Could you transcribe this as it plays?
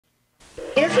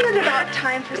Isn't it about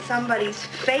time for somebody's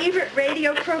favorite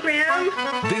radio program?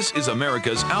 This is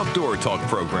America's Outdoor Talk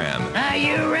program. Are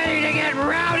you ready to get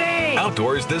rowdy?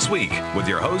 Outdoors This Week with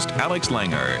your host, Alex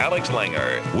Langer. Alex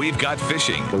Langer. We've got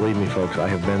fishing. Believe me, folks, I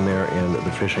have been there, and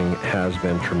the fishing has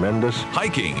been tremendous.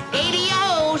 Hiking.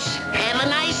 Adios. Have a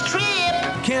nice trip.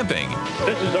 Camping.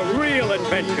 This is a real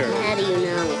adventure. How do you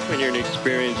know? When you're an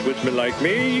experienced woodsman like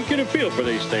me, you get a feel for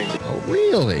these things. Oh,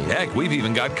 really? Heck, we've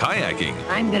even got kayaking.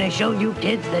 I'm going to show you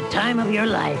kids the time of your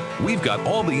life. We've got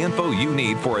all the info you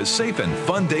need for a safe and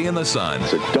fun day in the sun.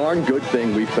 It's a darn good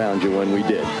thing we found you when we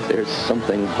did. There's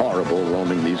something horrible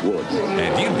roaming these woods.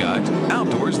 And you've got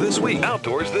Outdoors This Week.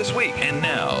 Outdoors This Week. And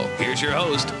now, here's your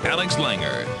host, Alex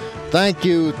Langer. Thank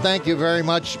you very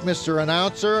much, Mr.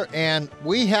 Announcer. And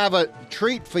we have a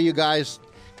treat for you guys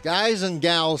and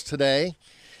gals today.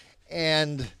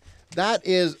 And that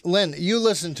is, Lynn, you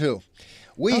listen to.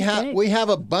 We have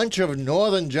a bunch of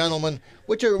northern gentlemen,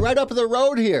 which are right up the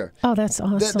road here. Oh, that's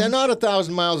awesome. They're not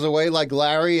 1,000 miles away like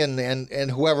Larry and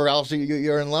whoever else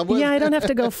you're in love with. Yeah, I don't have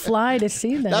to go fly to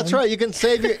see them. That's right. You can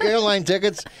save your airline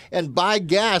tickets and buy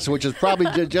gas, which is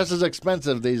probably just as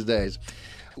expensive these days.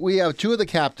 We have two of the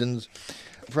captains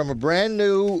from a brand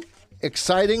new,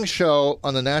 exciting show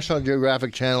on the National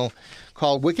Geographic Channel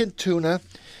called Wicked Tuna,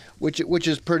 which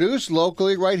is produced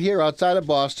locally right here outside of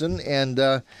Boston. And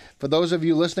for those of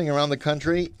you listening around the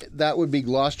country, that would be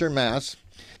Gloucester, Mass.,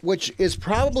 which is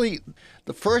probably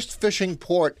the first fishing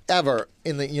port ever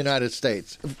in the United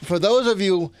States. For those of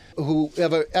you who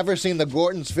ever seen the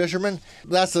Gorton's Fisherman,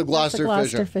 that's the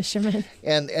Gloucester Fisherman.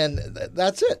 And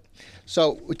that's it.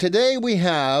 So today we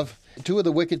have two of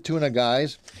the Wicked Tuna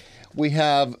guys. We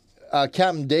have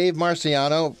Captain Dave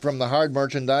Marciano from the Hard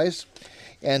Merchandise,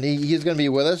 and he's going to be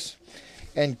with us.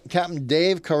 And Captain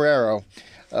Dave Carraro,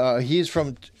 he's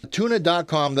from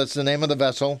Tuna.com, that's the name of the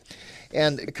vessel.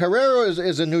 And Carraro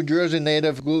is a New Jersey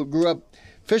native who grew up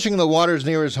fishing in the waters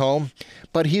near his home,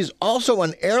 but he's also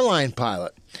an airline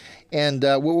pilot. And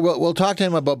we'll talk to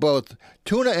him about both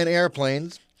tuna and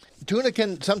airplanes. Tuna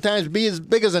can sometimes be as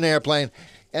big as an airplane.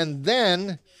 And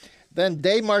then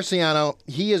Dave Marciano,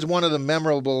 he is one of the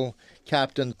memorable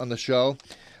captains on the show.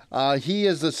 He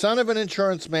is the son of an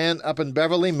insurance man up in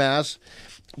Beverly, Mass.,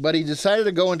 but he decided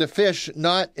to go into fish,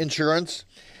 not insurance.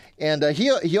 And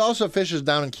he also fishes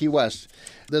down in Key West.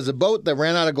 There's a boat that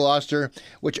ran out of Gloucester,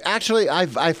 which actually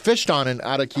I fished on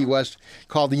out of Key West,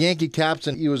 called the Yankee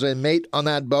Captain. He was a mate on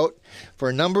that boat for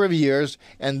a number of years,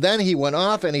 and then he went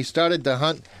off and he started to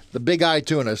hunt the big eye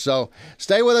tuna. So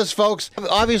stay with us, folks.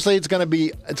 Obviously, it's going to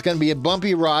be a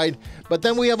bumpy ride, but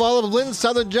then we have all of Lynn's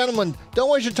Southern Gentlemen.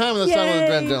 Don't waste your time on the Southern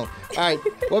Gentlemen. All right,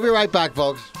 we'll be right back,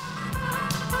 folks.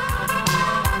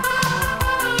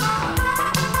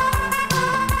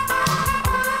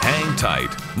 Hang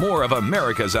tight. More of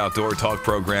America's Outdoor Talk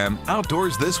program,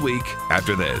 Outdoors This Week,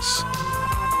 after this.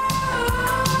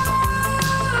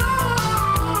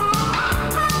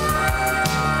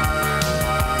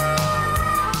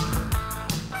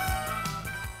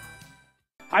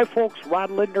 Hi, folks.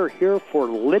 Ron Linder here for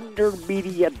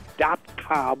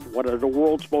lindermedia.com, one of the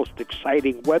world's most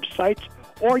exciting websites.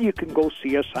 Or you can go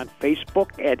see us on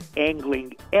Facebook at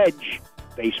Angling Edge.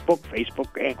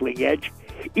 Facebook Angling Edge.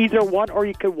 Either one, or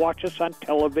you can watch us on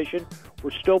television. We're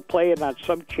still playing on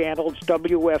some channels.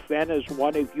 WFN is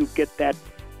one. If you get that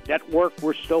network,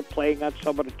 we're still playing on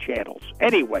some of the channels.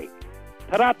 Anyway,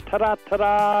 ta-da, ta-da,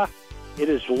 ta-da. It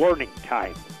is learning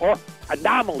time, or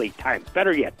anomaly time.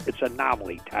 Better yet, it's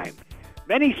anomaly time.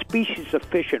 Many species of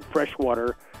fish in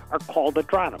freshwater are called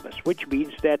adronomous, which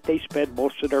means that they spend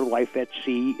most of their life at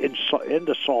sea in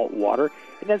the salt water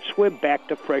and then swim back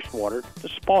to freshwater to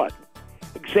spawn.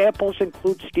 Examples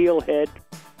include steelhead,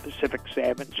 Pacific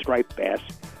salmon, striped bass,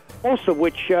 most of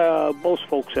which most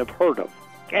folks have heard of.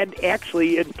 And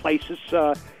actually, in places,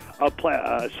 some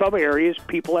areas,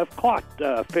 people have caught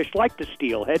fish like the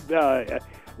steelhead.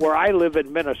 Where I live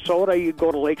in Minnesota, you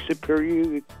go to Lake Superior,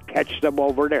 you catch them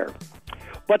over there.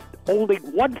 But only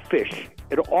one fish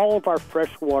in all of our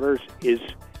freshwaters is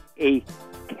a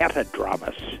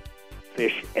catadromous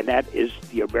fish, and that is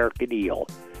the American eel.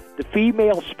 The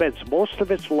female spends most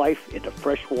of its life in the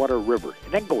freshwater river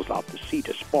and then goes out to sea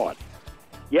to spawn.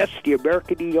 Yes, the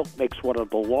American eel makes one of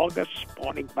the longest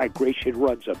spawning migration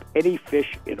runs of any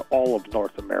fish in all of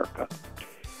North America.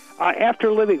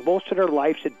 After living most of their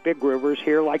lives in big rivers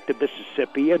here like the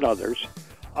Mississippi and others,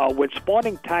 when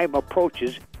spawning time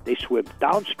approaches, they swim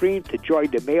downstream to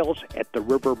join the males at the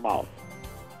river mouth.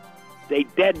 They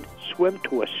then swim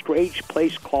to a strange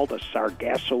place called the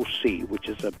Sargasso Sea, which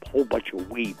is a whole bunch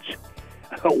of weeds,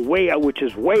 which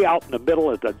is way out in the middle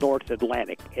of the North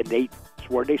Atlantic, and that's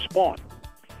where they spawn.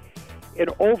 In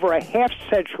over a half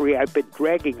century, I've been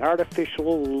dragging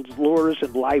artificial lures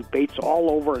and live baits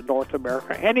all over North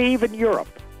America and even Europe.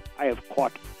 I have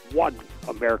caught one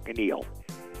American eel,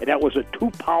 and that was a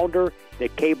 2-pounder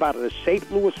that came out of the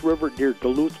St. Louis River near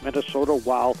Duluth, Minnesota,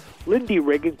 while Lindy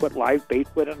rigging with live bait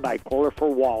with a night crawler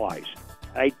for walleyes.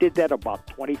 I did that about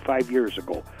 25 years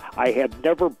ago. I have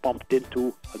never bumped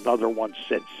into another one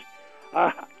since.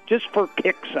 Just for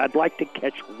kicks, I'd like to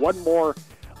catch one more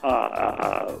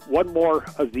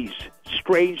of these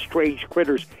strange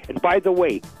critters. And by the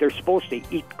way, they're supposed to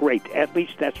eat great. At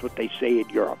least that's what they say in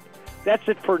Europe. That's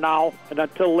it for now, and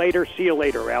until later, see you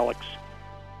later, Alex.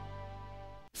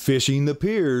 Fishing the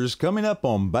Piers, coming up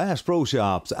on Bass Pro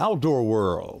Shops Outdoor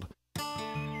World.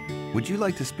 Would you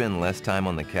like to spend less time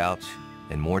on the couch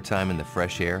and more time in the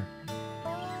fresh air?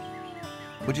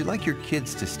 Would you like your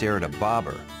kids to stare at a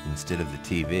bobber instead of the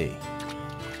TV?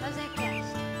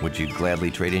 Would you gladly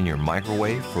trade in your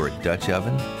microwave for a Dutch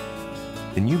oven?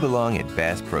 Then you belong at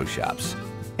Bass Pro Shops.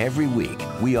 Every week,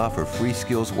 we offer free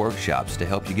skills workshops to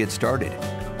help you get started.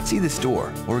 See the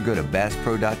store or go to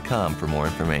BassPro.com for more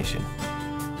information.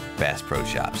 Bass Pro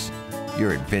Shops.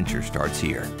 Your adventure starts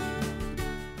here.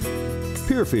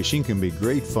 Pier fishing can be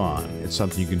great fun. It's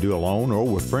something you can do alone or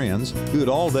with friends. Do it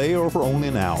all day or for only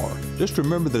an hour. Just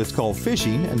remember that it's called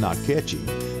fishing and not catching.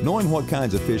 Knowing what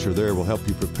kinds of fish are there will help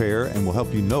you prepare and will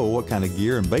help you know what kind of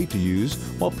gear and bait to use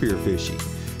while pier fishing.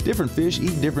 Different fish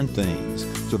eat different things.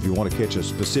 So if you want to catch a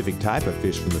specific type of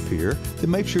fish from the pier,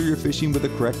 then make sure you're fishing with the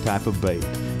correct type of bait.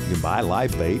 You can buy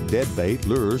live bait, dead bait,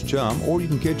 lures, chum, or you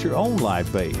can catch your own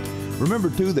live bait. Remember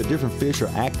too that different fish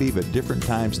are active at different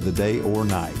times of the day or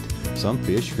night. Some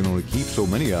fish you can only keep so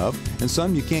many of, and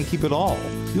some you can't keep at all.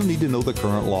 You'll need to know the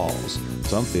current laws.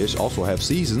 Some fish also have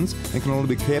seasons and can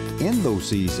only be kept in those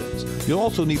seasons. You'll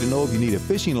also need to know if you need a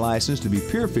fishing license to be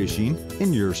pier fishing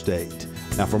in your state.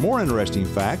 Now for more interesting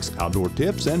facts, outdoor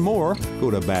tips, and more,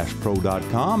 go to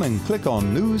BassPro.com and click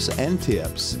on News and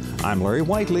Tips. I'm Larry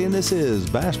Whiteley, and this is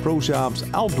Bass Pro Shops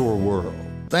Outdoor World.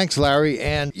 Thanks, Larry.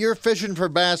 And you're fishing for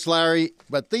bass, Larry,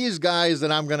 but these guys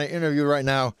that I'm going to interview right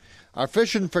now are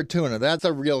fishing for tuna. That's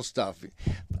the real stuff.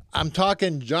 I'm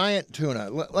talking giant tuna.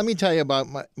 Let me tell you about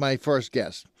my first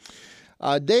guest.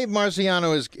 Dave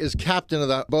Marciano is captain of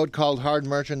the boat called Hard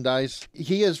Merchandise.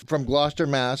 He is from Gloucester,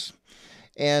 Mass.,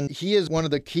 and he is one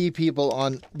of the key people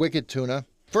on Wicked Tuna.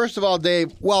 First of all,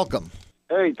 Dave, welcome.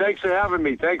 Hey, thanks for having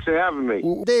me.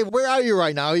 Dave, where are you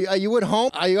right now? Are you at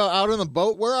home? Are you out on the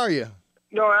boat? Where are you?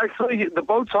 No, actually, the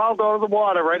boat's hauled out of the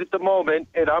water right at the moment,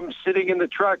 and I'm sitting in the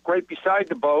truck right beside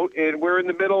the boat, and we're in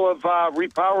the middle of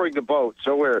repowering the boat.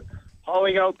 So we're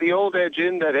hauling out the old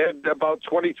engine that had about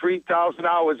 23,000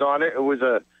 hours on it. It was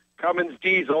a Cummins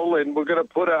diesel, and we're going to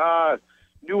put a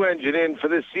new engine in for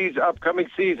this upcoming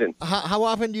season. How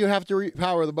often do you have to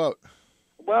repower the boat?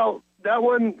 Well, that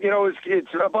one, it's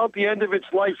about the end of its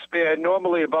lifespan,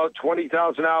 normally about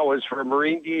 20,000 hours for a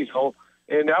marine diesel.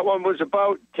 And that one was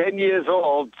about 10 years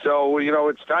old, so,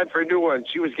 it's time for a new one.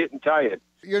 She was getting tired.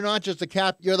 You're not just a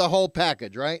cap, you're the whole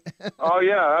package, right? Oh,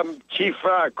 yeah, I'm chief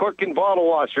cook and bottle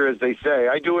washer, as they say.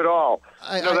 I do it all.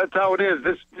 That's how it is.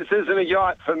 This isn't a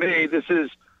yacht for me. This is,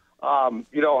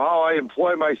 how I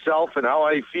employ myself and how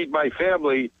I feed my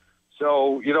family.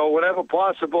 So, whenever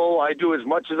possible, I do as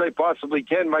much as I possibly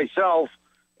can myself.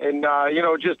 And,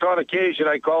 just on occasion,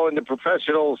 I call in the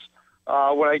professionals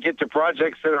when I get to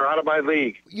projects that are out of my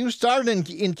league. You started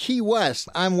in Key West.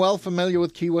 I'm well familiar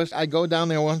with Key West. I go down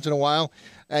there once in a while.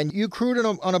 And you crewed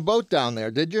on a boat down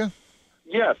there, did you?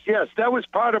 Yes. That was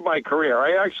part of my career.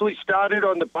 I actually started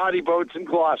on the potty boats in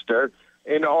Gloucester,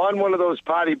 and on one of those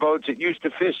potty boats that used to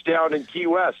fish down in Key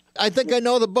West. I think I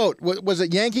know the boat. Was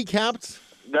it Yankee capped?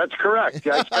 That's correct.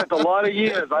 I spent a lot of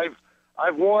years.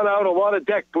 I've worn out a lot of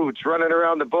deck boots running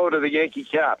around the boat of the Yankee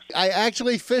Caps. I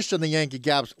actually fished in the Yankee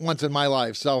Caps once in my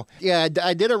life. So, yeah,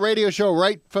 I did a radio show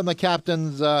right from the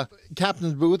captain's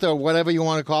booth or whatever you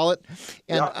want to call it.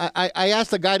 And yeah. I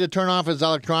asked the guy to turn off his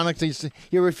electronics.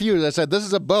 He refused. I said, this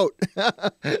is a boat.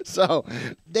 So,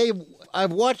 Dave,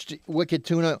 I've watched Wicked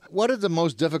Tuna. What is the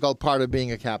most difficult part of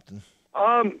being a captain?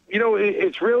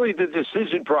 It's really the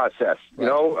decision process.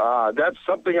 Right. That's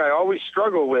something I always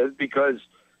struggle with because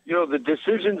the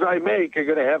decisions I make are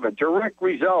going to have a direct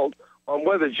result on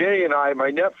whether Jay and I, my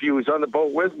nephew, who's on the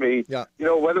boat with me,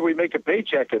 whether we make a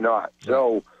paycheck or not. Yeah.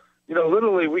 So,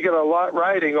 literally we got a lot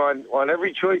riding on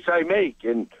every choice I make.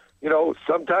 And,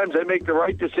 sometimes I make the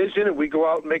right decision and we go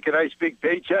out and make a nice big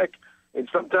paycheck. And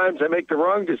sometimes I make the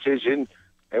wrong decision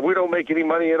and we don't make any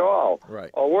money at all. Right.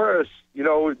 Or worse,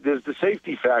 there's the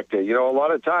safety factor. A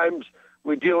lot of times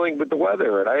we're dealing with the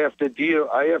weather and I have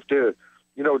to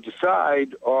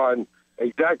decide on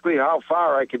exactly how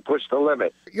far I can push the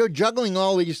limit. You're juggling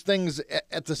all these things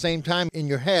at the same time in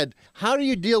your head. How do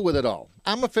you deal with it all?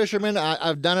 I'm a fisherman.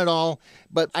 I've done it all,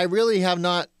 but I really have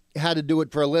not had to do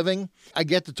it for a living. I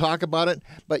get to talk about it,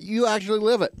 but you actually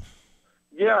live it.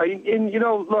 Yeah, and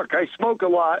look, I smoke a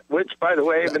lot, which, by the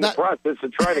way, I'm in the process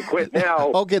of trying to quit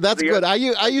now. Okay, that's good. I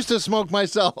used to smoke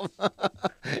myself.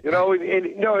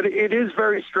 It is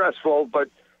very stressful, but,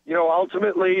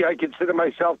 ultimately I consider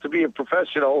myself to be a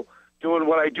professional doing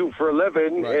what I do for a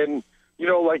living. Right. And,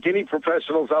 like any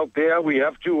professionals out there, we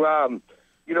have to,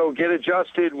 get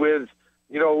adjusted with,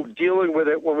 dealing with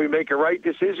it when we make a right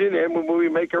decision and when we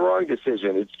make a wrong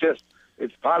decision.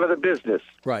 It's part of the business.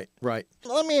 Right.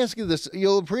 Let me ask you this.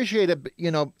 You'll appreciate it,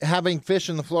 having fish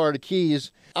in the Florida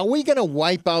Keys. Are we going to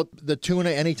wipe out the tuna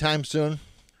anytime soon?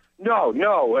 No.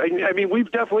 I mean,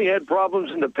 we've definitely had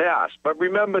problems in the past. But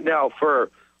remember now, for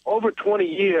over 20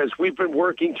 years, we've been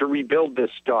working to rebuild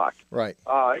this stock. Right.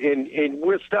 And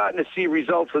we're starting to see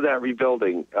results of that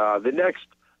rebuilding. The next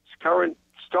current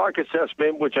stock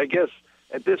assessment, which I guess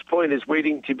at this point is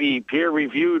waiting to be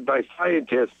peer-reviewed by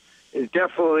scientists, is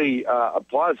definitely a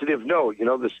positive note.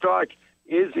 The stock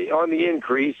is on the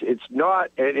increase. It's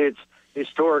not at its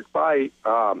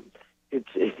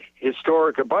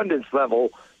historic abundance level,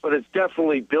 but it's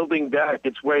definitely building back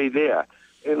its way there.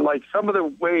 And like some of the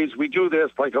ways we do this,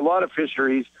 like a lot of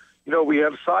fisheries, we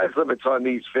have size limits on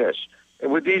these fish.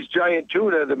 And with these giant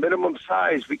tuna, the minimum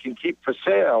size we can keep for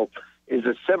sale is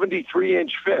a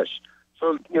 73-inch fish.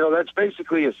 So, that's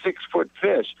basically a 6-foot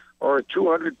fish or a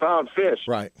 200-pound fish,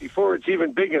 right, before it's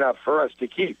even big enough for us to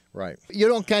keep. Right. You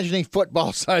don't catch any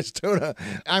football-sized tuna.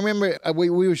 I remember we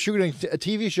were shooting a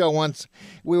TV show once.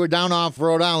 We were down off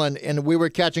Rhode Island, and we were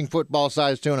catching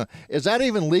football-sized tuna. Is that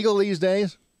even legal these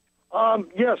days?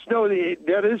 Yes. No,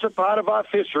 that is a part of our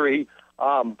fishery.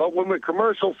 But when we're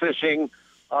commercial fishing,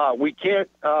 we can't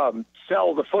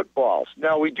sell the footballs.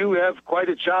 Now, we do have quite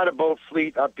a charter boat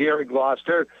fleet up here in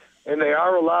Gloucester, and they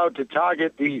are allowed to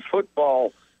target the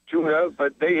football tuna,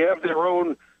 but they have their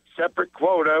own separate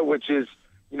quota, which is,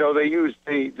 they use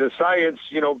the science,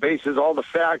 bases all the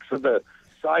facts of the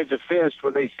size of fish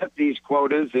when they set these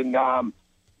quotas, and,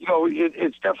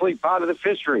 it's definitely part of the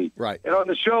fishery. Right. And on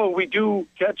the show, we do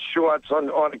catch shorts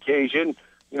on occasion,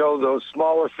 those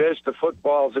smaller fish, the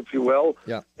footballs, if you will.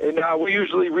 Yeah. And we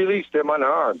usually release them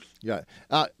unharmed. Yeah.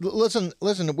 Listen,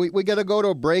 we got to go to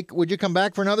a break. Would you come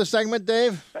back for another segment,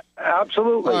 Dave?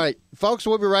 Absolutely. All right. Folks,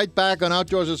 we'll be right back on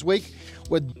Outdoors This Week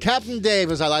with Captain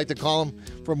Dave, as I like to call him,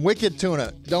 from Wicked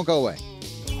Tuna. Don't go away.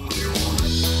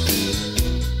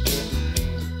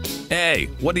 Hey,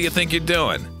 what do you think you're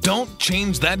doing? Don't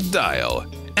change that dial.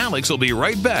 Alex will be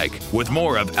right back with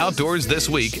more of Outdoors This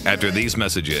Week after these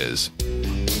messages.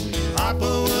 Papa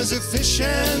was a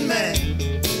fishing man.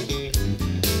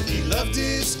 He loved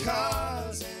his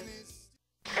cars and his...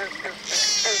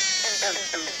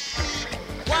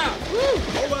 Wow! Woo!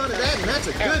 Hold on to that, and that's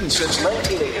a good one since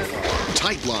 1984.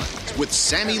 Tight Lines with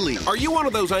Sammy Lee. Are you one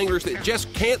of those anglers that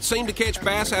just can't seem to catch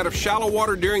bass out of shallow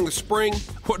water during the spring?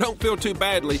 Well, don't feel too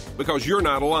badly, because you're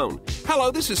not alone.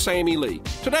 Hello, this is Sammy Lee.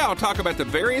 Today I'll talk about the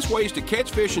various ways to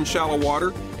catch fish in shallow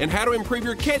water and how to improve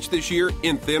your catch this year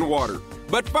in thin water.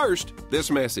 But first,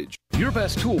 this message. Your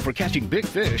best tool for catching big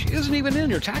fish isn't even in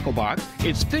your tackle box.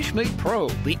 It's FishMate Pro,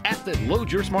 the app that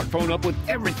loads your smartphone up with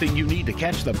everything you need to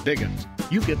catch the big ones.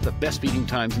 You get the best feeding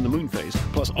times in the moon phase,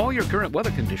 plus all your current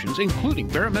weather conditions, including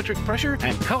barometric pressure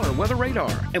and color weather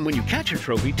radar. And when you catch your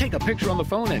trophy, take a picture on the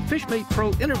phone, and FishMate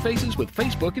Pro interfaces with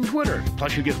Facebook and Twitter.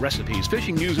 Plus, you get recipes,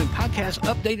 fishing news, and podcasts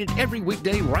updated every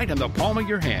weekday right in the palm of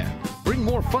your hand. Bring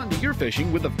more fun to your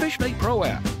fishing with the FishMate Pro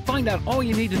app. Find out all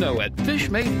you need to know at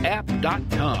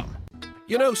fishmateapp.com.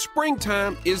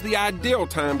 Springtime is the ideal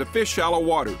time to fish shallow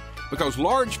water because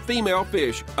large female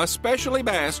fish, especially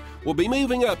bass, will be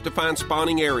moving up to find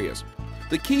spawning areas.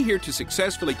 The key here to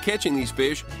successfully catching these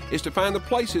fish is to find the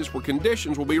places where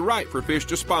conditions will be right for fish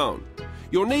to spawn.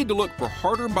 You'll need to look for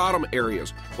harder bottom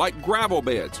areas like gravel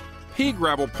beds, pea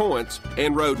gravel points,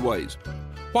 and roadways.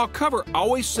 While cover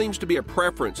always seems to be a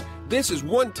preference, this is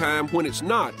one time when it's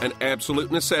not an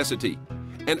absolute necessity.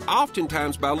 And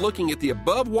oftentimes by looking at the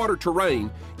above water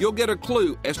terrain, you'll get a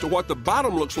clue as to what the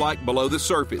bottom looks like below the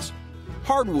surface.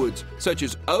 Hardwoods such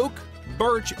as oak,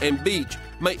 birch, and beech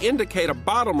may indicate a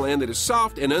bottomland that is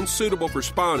soft and unsuitable for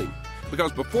spawning,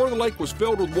 because before the lake was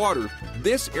filled with water,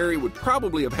 this area would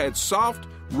probably have had soft,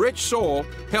 rich soil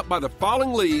helped by the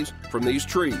falling leaves from these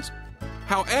trees.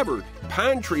 However,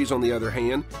 pine trees, on the other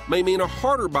hand, may mean a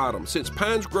harder bottom since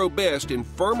pines grow best in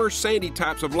firmer, sandy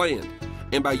types of land.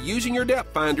 And by using your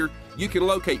depth finder, you can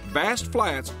locate vast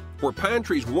flats where pine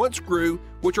trees once grew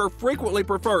which are frequently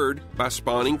preferred by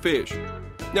spawning fish.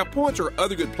 Now, points are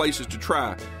other good places to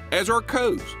try, as are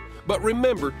coves. But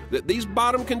remember that these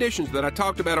bottom conditions that I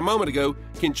talked about a moment ago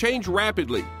can change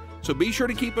rapidly, so be sure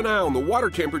to keep an eye on the water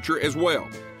temperature as well,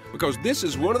 because this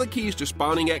is one of the keys to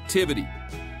spawning activity.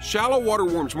 Shallow water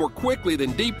warms more quickly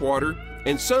than deep water,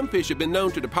 and some fish have been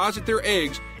known to deposit their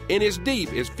eggs in as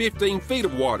deep as 15 feet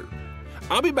of water.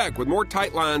 I'll be back with more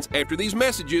Tight Lines after these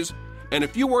messages and a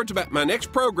few words about my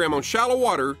next program on shallow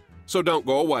water, so don't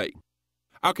go away.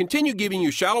 I'll continue giving you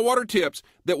shallow water tips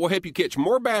that will help you catch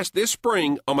more bass this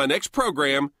spring on my next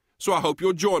program, so I hope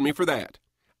you'll join me for that.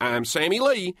 I'm Sammy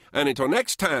Lee, and until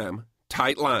next time,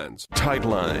 Tight Lines. Tight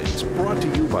Lines, brought to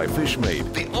you by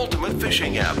FishMate, the ultimate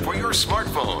fishing app for your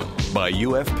smartphone. By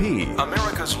UFP,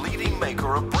 America's leading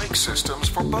maker of brake systems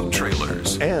for boat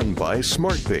trailers. And by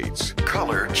SmartBaits,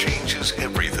 color changes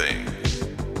everything.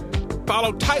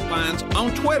 Follow Tight Lines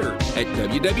on Twitter at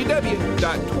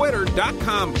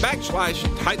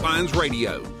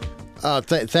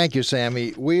www.twitter.com/TightLinesRadio. Thank you,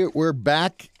 Sammy. We're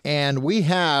back, and we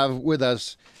have with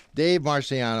us Dave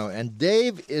Marciano. And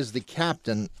Dave is the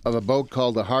captain of a boat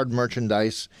called the Hard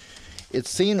Merchandise. It's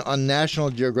seen on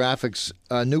National Geographic's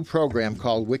new program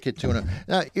called Wicked Tuna.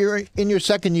 Now, you're in your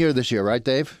second year this year, right,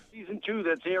 Dave? Season 2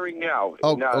 that's airing now.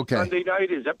 Oh, And, okay. Sunday night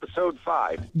is episode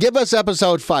 5. Give us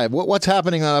episode 5. What's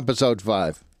happening on episode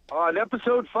 5? On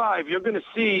episode 5, you're going to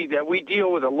see that we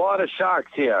deal with a lot of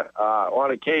sharks here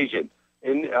on occasion.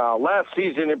 In last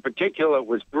season in particular, it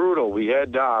was brutal. We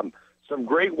had some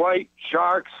great white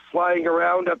sharks flying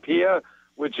around up here,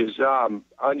 which is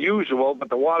unusual, but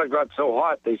the water got so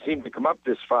hot they seem to come up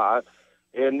this far.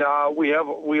 And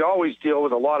we always deal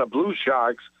with a lot of blue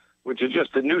sharks, which are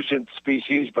just a nuisance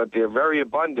species, but they're very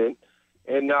abundant.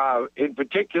 And in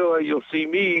particular, you'll see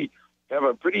me have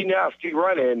a pretty nasty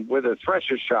run-in with a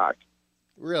thresher shark.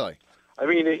 Really? I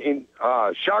mean, in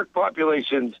shark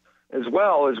populations as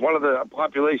well is one of the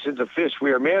populations of fish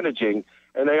we are managing,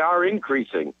 and they are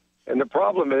increasing. And the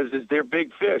problem is they're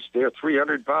big fish. They're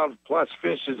 300-pound plus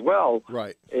fish as well.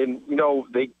 Right. And, you know,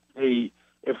 they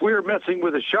if we're messing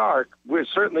with a shark, we're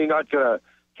certainly not going to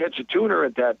catch a tuna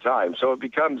at that time. So it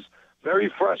becomes very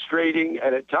frustrating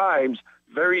and at times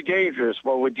very dangerous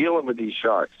while we're dealing with these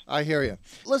sharks. I hear you.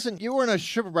 Listen, you were in a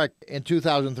shipwreck in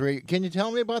 2003. Can you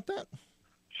tell me about that?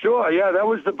 Sure, yeah, that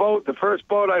was the first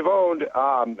boat I've owned,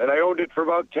 and I owned it for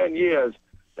about 10 years.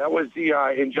 That was the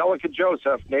Angelica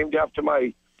Joseph, named after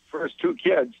my first 2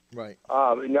 kids. Right.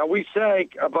 Now, we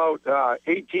sank about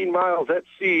 18 miles at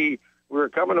sea. We were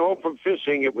coming home from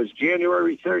fishing. It was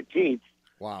January 13th,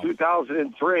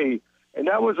 2003, and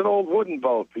that was an old wooden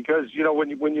boat because, you know,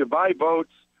 when you buy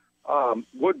boats,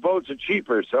 wood boats are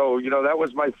cheaper. So, you know, that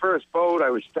was my first boat. I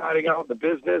was starting out in the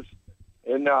business,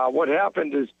 and what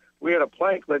happened is we had a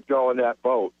plank let go in that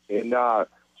boat, and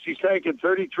she sank in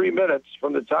 33 minutes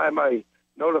from the time I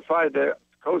notified the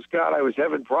Coast Guard I was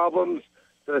having problems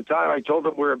to the time I told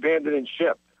them we were abandoning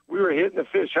ship. We were hitting the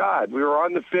fish hard. We were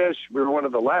on the fish. We were one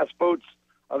of the last boats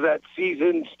of that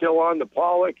season, still on the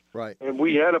pollock. Right. And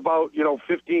we had about,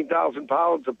 15,000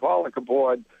 pounds of pollock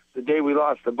aboard the day we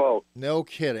lost the boat. No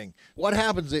kidding. What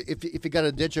happens if you got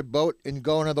to ditch a boat and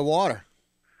go into the water?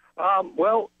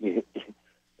 Well, we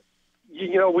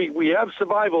have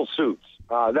survival suits.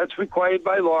 That's required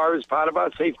by law as part of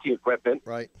our safety equipment.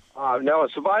 Right. Now, a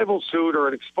survival suit, or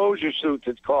an exposure suit,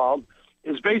 it's called,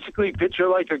 is basically picture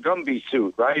like a Gumby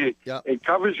suit, right? It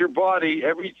covers your body,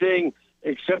 everything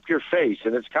except your face,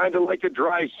 and it's kind of like a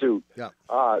dry suit. Yeah.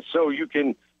 So you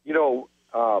can,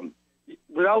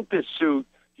 without this suit,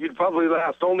 you'd probably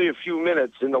last only a few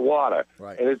minutes in the water.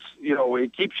 Right. And it's,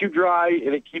 it keeps you dry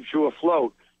and it keeps you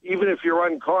afloat. Even if you're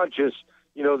unconscious,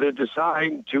 they're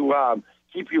designed to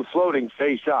keep you floating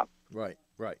face up. Right,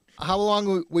 right. How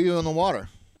long were you in the water?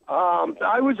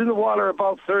 I was in the water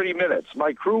about 30 minutes.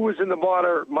 My crew was in the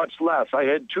water much less. I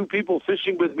had 2 people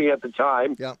fishing with me at the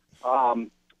time. Yeah.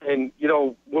 And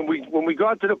when we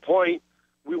got to the point,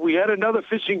 we had another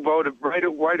fishing boat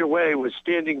right away was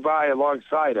standing by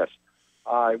alongside us.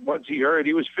 Once he heard,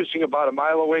 he was fishing about a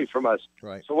mile away from us.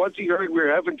 Right. So once he heard we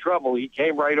were having trouble, he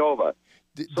came right over.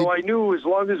 So I knew as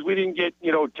long as we didn't get,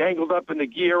 tangled up in the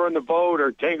gear on the boat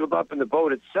or tangled up in the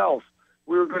boat itself,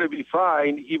 we were going to be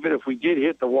fine, even if we did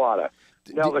hit the water.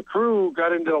 Now, the crew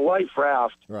got into the life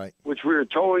raft, right, which we were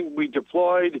towing. We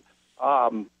deployed,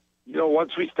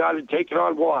 once we started taking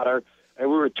on water, and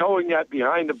we were towing that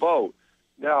behind the boat.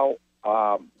 Now,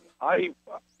 I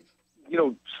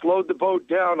slowed the boat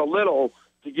down a little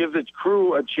to give the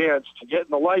crew a chance to get in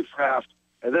the life raft,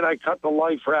 and then I cut the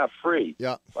life raft free.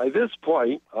 Yeah. By this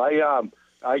point, I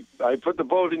put the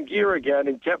boat in gear again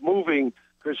and kept moving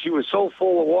because she was so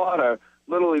full of water.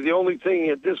 literally the only thing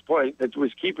at this point that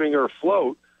was keeping her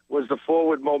afloat was the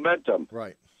forward momentum.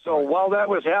 Right. So while that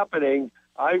was happening,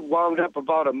 I wound up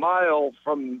about a mile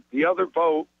from the other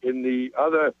boat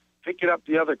picking up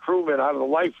the other crewmen out of the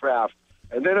life raft.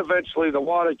 And then eventually the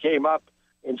water came up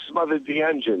and smothered the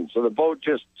engine. So the boat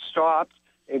just stopped,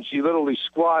 and she literally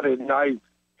squatted, and I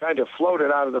kind of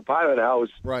floated out of the pilot house.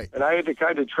 Right. And I had to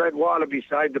kind of tread water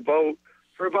beside the boat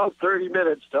for about 30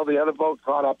 minutes till the other boat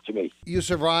caught up to me. You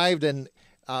survived, and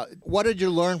what did you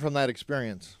learn from that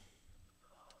experience?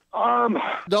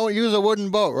 Don't use a wooden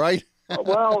boat, right?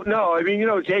 Well, no. I mean,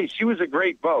 hey, she was a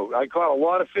great boat. I caught a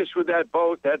lot of fish with that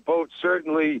boat. That boat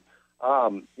certainly,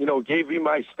 gave me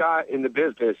my start in the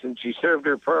business, and she served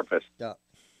her purpose. Yeah.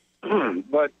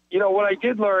 But, what I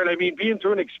did learn, I mean, being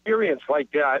through an experience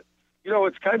like that,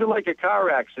 it's kind of like a car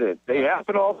accident. They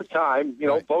happen all the time.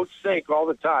 Right. Boats sink all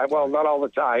the time. Well, not all the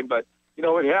time, but,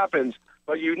 it happens.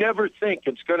 But you never think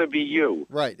it's going to be you.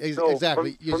 Right, So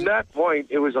exactly. From that point,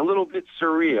 it was a little bit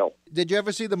surreal. Did you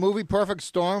ever see the movie Perfect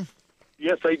Storm?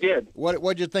 Yes, I did.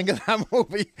 What'd you think of that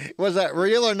movie? Was that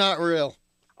real or not real?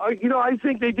 I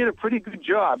think they did a pretty good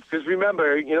job because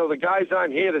remember, the guys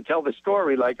aren't here to tell the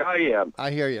story like I am. I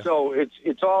hear you. So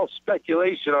it's all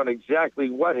speculation on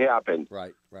exactly what happened.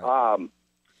 Right.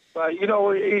 But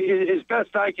as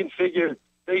best I can figure,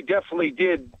 they definitely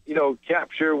did,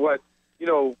 capture what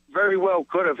very well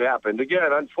could have happened.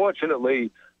 Again, unfortunately,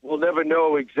 we'll never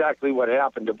know exactly what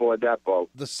happened aboard that boat.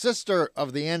 The sister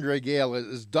of the Andrea Gale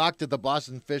is docked at the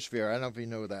Boston Fish Fair. I don't know if you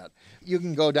know that. You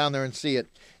can go down there and see it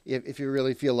if you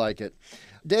really feel like it.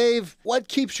 Dave, what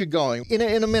keeps you going? In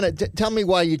a minute, tell me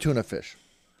why you tuna fish.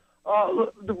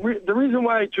 The reason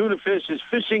why I tuna fish is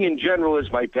fishing in general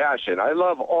is my passion. I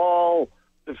love all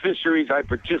the fisheries I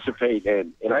participate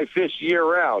in, and I fish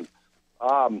year-round.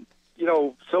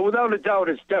 So without a doubt,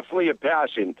 it's definitely a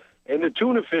passion. And the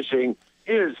tuna fishing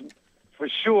is, for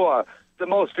sure, the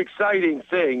most exciting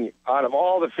thing out of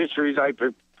all the fisheries I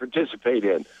participate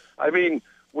in. I mean,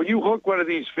 when you hook one of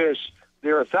these fish,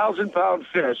 they're 1,000-pound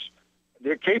fish.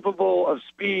 They're capable of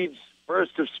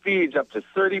burst of speeds up to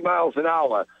 30 miles an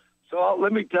hour. So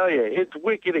let me tell you, it's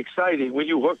wicked exciting when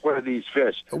you hook one of these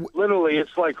fish. Literally,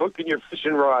 it's like hooking your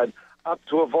fishing rod up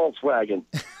to a Volkswagen.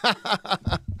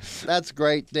 That's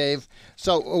great, Dave.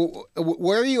 So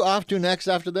where are you off to next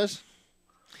after this?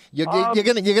 You're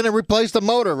gonna replace the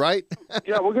motor, right?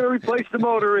 Yeah, we're gonna replace the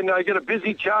motor, and I get a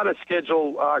busy charter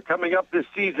schedule coming up this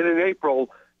season in April.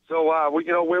 So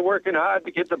we're working hard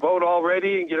to get the boat all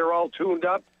ready and get her all tuned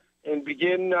up, and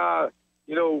begin the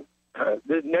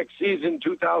next season,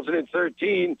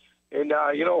 2013. And,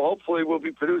 hopefully we'll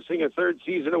be producing a third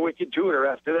season of Wicked Tuna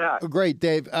after that. Great,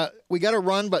 Dave. We got to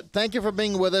run, but thank you for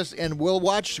being with us, and we'll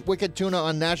watch Wicked Tuna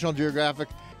on National Geographic.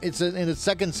 It's in its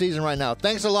second season right now.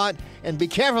 Thanks a lot, and be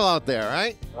careful out there, all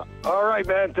right? All right,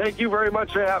 man. Thank you very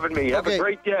much for having me. Have a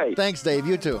great day. Thanks, Dave.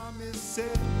 You too.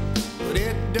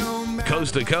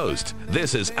 Coast to coast,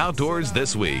 this is Outdoors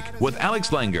This Week with Alex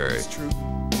Langer.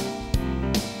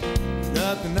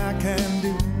 Nothing I can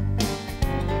do.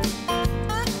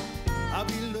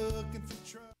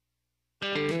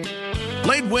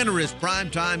 Late winter is prime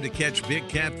time to catch big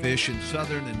catfish in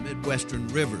southern and midwestern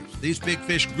rivers. These big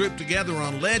fish group together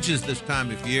on ledges this time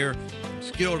of year.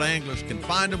 Skilled anglers can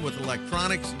find them with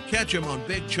electronics and catch them on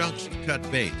big chunks of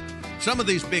cut bait. Some of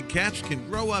these big cats can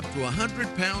grow up to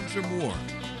 100 pounds or more.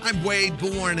 I'm Wade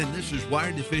Bourne, and this is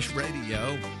Wired to Fish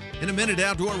Radio. In a minute,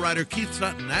 outdoor writer Keith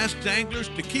Sutton asks anglers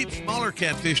to keep smaller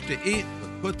catfish to eat,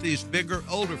 but put these bigger,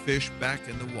 older fish back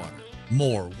in the water.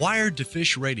 More Wired to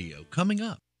Fish Radio coming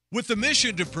up. With the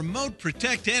mission to promote,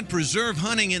 protect, and preserve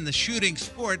hunting in the shooting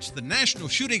sports, the National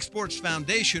Shooting Sports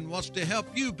Foundation wants to help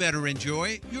you better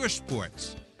enjoy your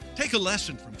sports. Take a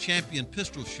lesson from champion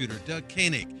pistol shooter Doug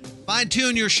Koenig.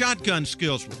 Fine-tune your shotgun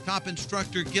skills with top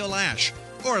instructor Gil Ash,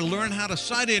 or learn how to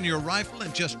sight in your rifle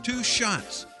in just 2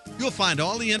 shots. You'll find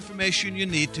all the information you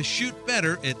need to shoot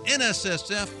better at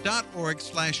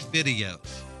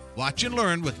nssf.org/videos. Watch and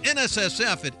learn with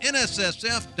NSSF at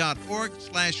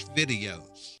nssf.org/videos.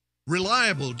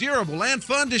 Reliable, durable, and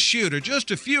fun to shoot are just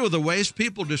a few of the ways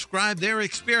people describe their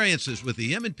experiences with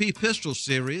the M&P Pistol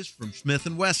Series from Smith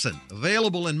 & Wesson.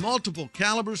 Available in multiple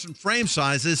calibers and frame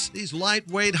sizes, these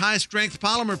lightweight, high-strength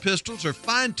polymer pistols are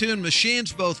fine-tuned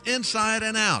machines both inside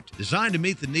and out, designed to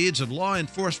meet the needs of law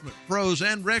enforcement pros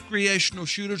and recreational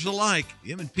shooters alike.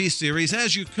 The M&P Series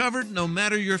has you covered no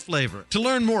matter your flavor. To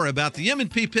learn more about the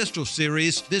M&P Pistol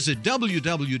Series, visit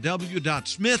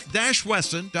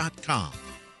www.smith-wesson.com.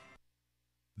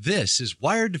 This is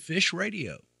Wired to Fish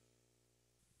Radio.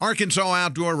 Arkansas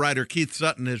outdoor writer Keith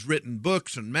Sutton has written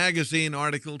books and magazine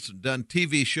articles and done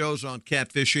TV shows on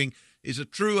catfishing. He's a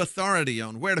true authority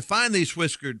on where to find these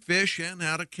whiskered fish and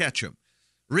how to catch them.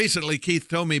 Recently, Keith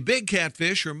told me big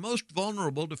catfish are most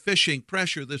vulnerable to fishing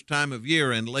pressure this time of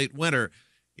year in late winter.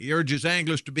 He urges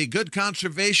anglers to be good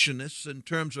conservationists in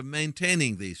terms of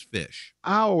maintaining these fish.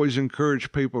 I always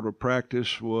encourage people to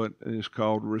practice what is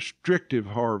called restrictive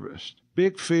harvest.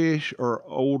 Big fish are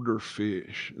older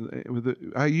fish.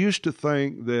 I used to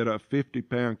think that a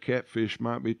 50-pound catfish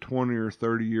might be 20 or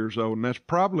 30 years old, and that's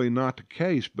probably not the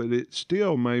case, but it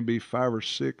still may be 5 or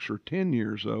 6 or 10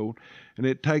 years old, and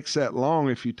it takes that long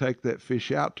if you take that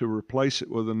fish out to replace it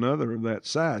with another of that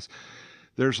size.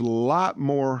 There's a lot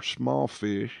more small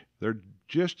fish. They're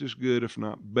just as good, if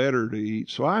not better, to eat.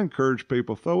 So I encourage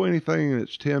people, throw anything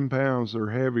that's 10 pounds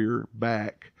or heavier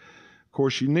back. Of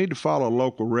course, you need to follow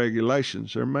local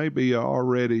regulations. There may be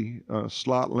already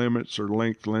slot limits or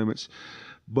length limits,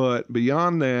 but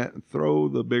beyond that, throw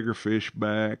the bigger fish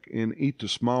back and eat the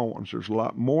small ones. There's a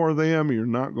lot more of them. You're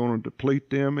not going to deplete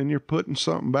them, and you're putting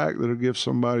something back that'll give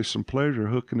somebody some pleasure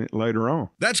hooking it later on.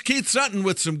 That's Keith Sutton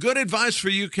with some good advice for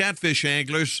you catfish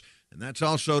anglers. And that's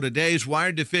also today's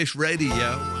Wired to Fish Radio.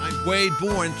 I'm Wade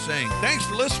Bourne saying thanks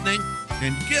for listening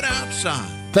and get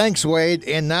outside. Thanks, Wade.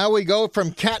 And now we go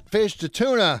from catfish to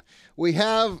tuna. We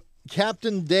have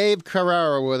Captain Dave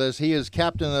Carraro with us. He is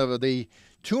captain of the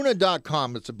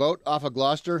Tuna.com. It's a boat off of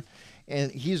Gloucester.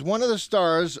 And he's one of the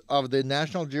stars of the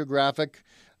National Geographic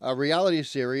reality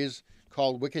series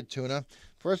called Wicked Tuna.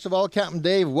 First of all, Captain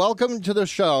Dave, welcome to the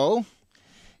show.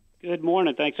 Good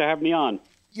morning. Thanks for having me on.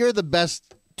 You're the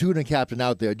best tuna captain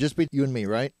out there, just be you and me,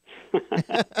 right?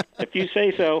 If you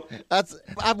say so.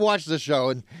 I've watched the show,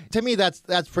 and to me, that's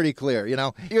pretty clear. You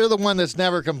know, you're the one that's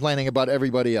never complaining about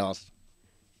everybody else.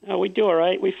 We do all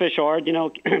right. We fish hard. You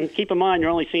know, keep in mind, you're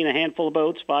only seeing a handful of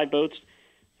boats, 5 boats.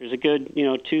 There's a good,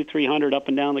 200-300 up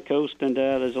and down the coast, and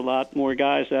there's a lot more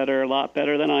guys that are a lot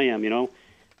better than I am.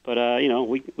 But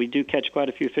we do catch quite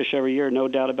a few fish every year, no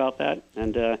doubt about that,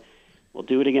 and we'll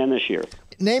do it again this year.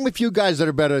 Name a few guys that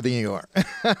are better than you are.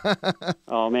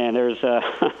 Oh man, there's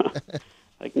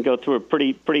I can go through a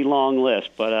pretty long list,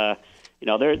 but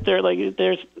there's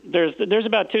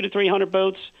about 200 to 300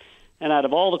 boats, and out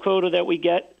of all the quota that we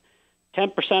get,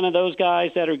 10% of those guys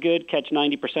that are good catch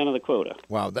 90% of the quota.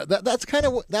 Wow, that's kind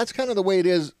of the way it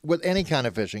is with any kind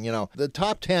of fishing. The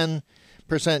top 10%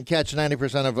 catch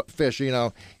 90% of fish.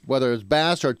 Whether it's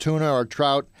bass or tuna or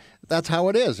trout. That's how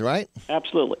it is, right?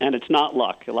 Absolutely, and it's not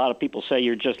luck. A lot of people say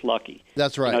you're just lucky.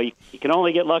 That's right. You can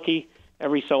only get lucky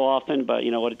every so often, but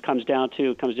what it comes down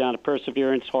to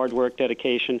perseverance, hard work,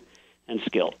 dedication, and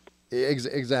skill.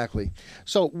 Exactly.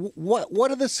 So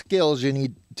what are the skills you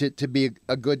need to be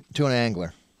a good tuna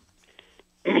angler?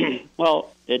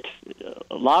 Well, it's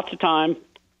lots of time,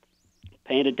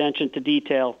 paying attention to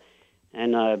detail,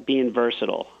 and being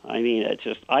versatile. I mean, it's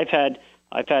just I've had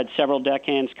several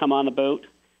deckhands come on the boat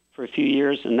for a few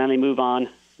years, and then they move on.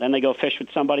 Then they go fish with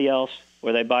somebody else,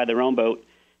 or they buy their own boat,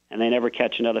 and they never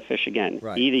catch another fish again.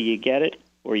 Right. Either you get it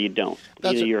or you don't.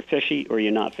 Either you're fishy or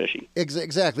you're not fishy.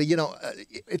 Exactly.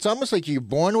 It's almost like you're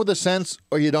born with a sense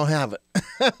or you don't have it.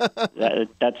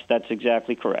 That's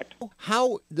exactly correct.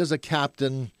 How does a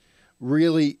captain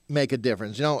really make a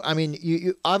difference? You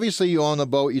obviously you own the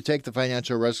boat, you take the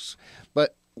financial risks,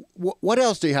 but what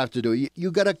else do you have to do? You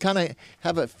got to kind of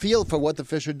have a feel for what the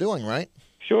fish are doing, right?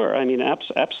 Sure. I mean,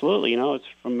 absolutely. It's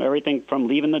from everything from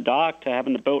leaving the dock to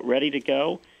having the boat ready to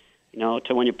go,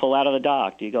 to when you pull out of the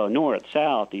dock. Do you go north,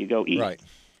 south? Do you go east? Right.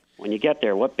 When you get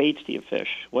there, what baits do you fish?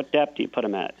 What depth do you put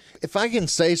them at? If I can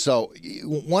say so,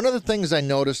 one of the things I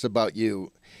noticed about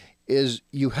you is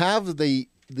you have the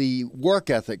work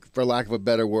ethic, for lack of a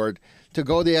better word, to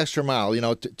go the extra mile,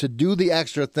 to do the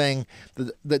extra thing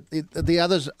that the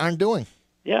others aren't doing.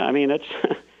 Yeah, I mean, that's...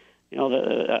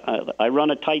 I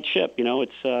run a tight ship.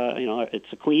 It's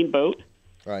a clean boat,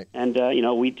 right? And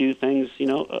we do things,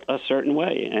 a certain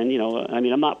way. And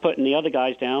I'm not putting the other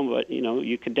guys down, but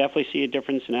you could definitely see a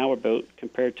difference in our boat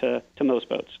compared to most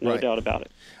boats, no doubt about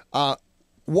it.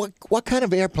 What kind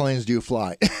of airplanes do you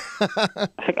fly?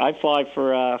 I fly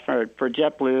for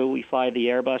JetBlue. We fly the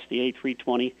Airbus, the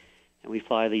A320. And we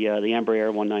fly the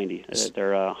Embraer 190.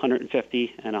 They're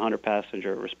 150 and 100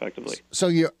 passenger, respectively. So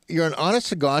you're an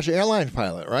honest-to-gosh airline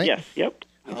pilot, right? Yes. Yep.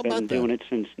 I've been doing it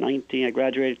since I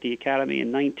graduated the academy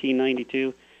in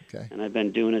 1992. Okay. And I've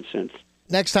been doing it since.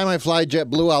 Next time I fly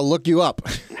JetBlue, I'll look you up.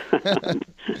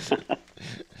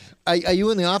 Are you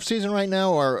in the off season right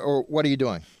now, or what are you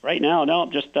doing? Right now, no.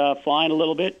 I'm just flying a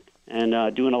little bit. And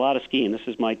doing a lot of skiing. This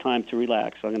is my time to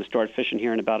relax. So I'm going to start fishing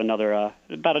here in about another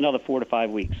 4 to 5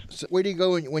 weeks. So where do you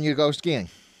go when you go skiing?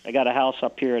 I got a house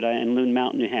up here in Loon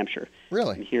Mountain, New Hampshire.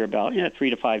 Really? I'm here about 3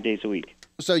 to 5 days a week.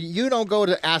 So you don't go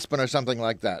to Aspen or something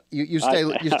like that. You stay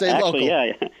actually, local.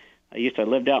 Yeah. I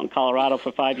lived out in Colorado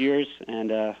for 5 years,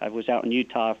 and I was out in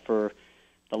Utah for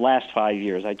the last 5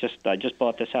 years. I just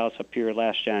bought this house up here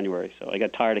last January, so I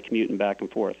got tired of commuting back and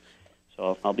forth.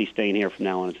 So I'll be staying here from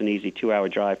now on. It's an easy 2-hour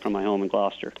drive from my home in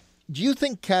Gloucester. Do you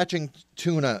think catching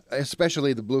tuna,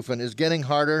 especially the bluefin, is getting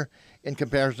harder in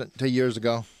comparison to years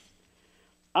ago?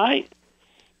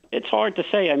 It's hard to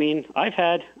say. I mean, I've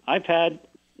had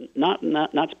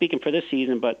not speaking for this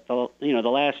season, but the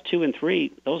last 2 and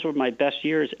 3, those were my best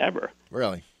years ever.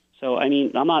 Really? So I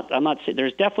mean, I'm not saying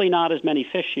there's definitely not as many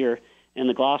fish here in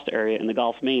the Gloucester area in the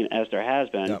Gulf of Maine as there has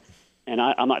been. Yep. And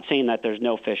I'm not saying that there's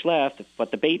no fish left,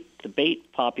 but the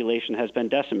bait population has been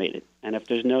decimated. And if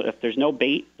there's no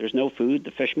bait, there's no food,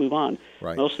 the fish move on.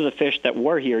 Right. Most of the fish that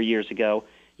were here years ago,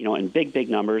 in big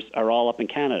numbers, are all up in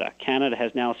Canada. Canada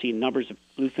has now seen numbers of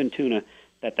bluefin tuna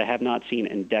that they have not seen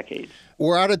in decades.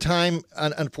 We're out of time,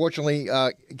 unfortunately,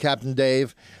 Captain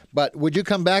Dave. But would you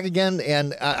come back again?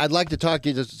 And I'd like to talk to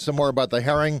you just some more about the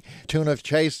herring, tuna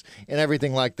chase, and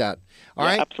everything like that. All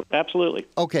right? Absolutely.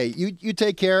 Okay, you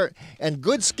take care, and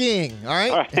good skiing, all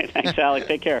right? All right, thanks, Alec.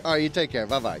 Take care. All right, you take care.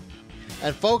 Bye-bye.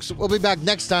 And, folks, we'll be back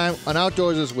next time on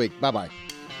Outdoors This Week. Bye-bye.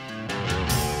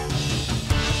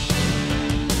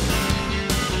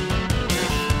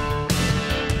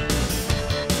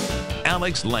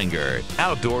 Alex Langer,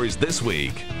 Outdoors This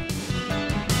Week.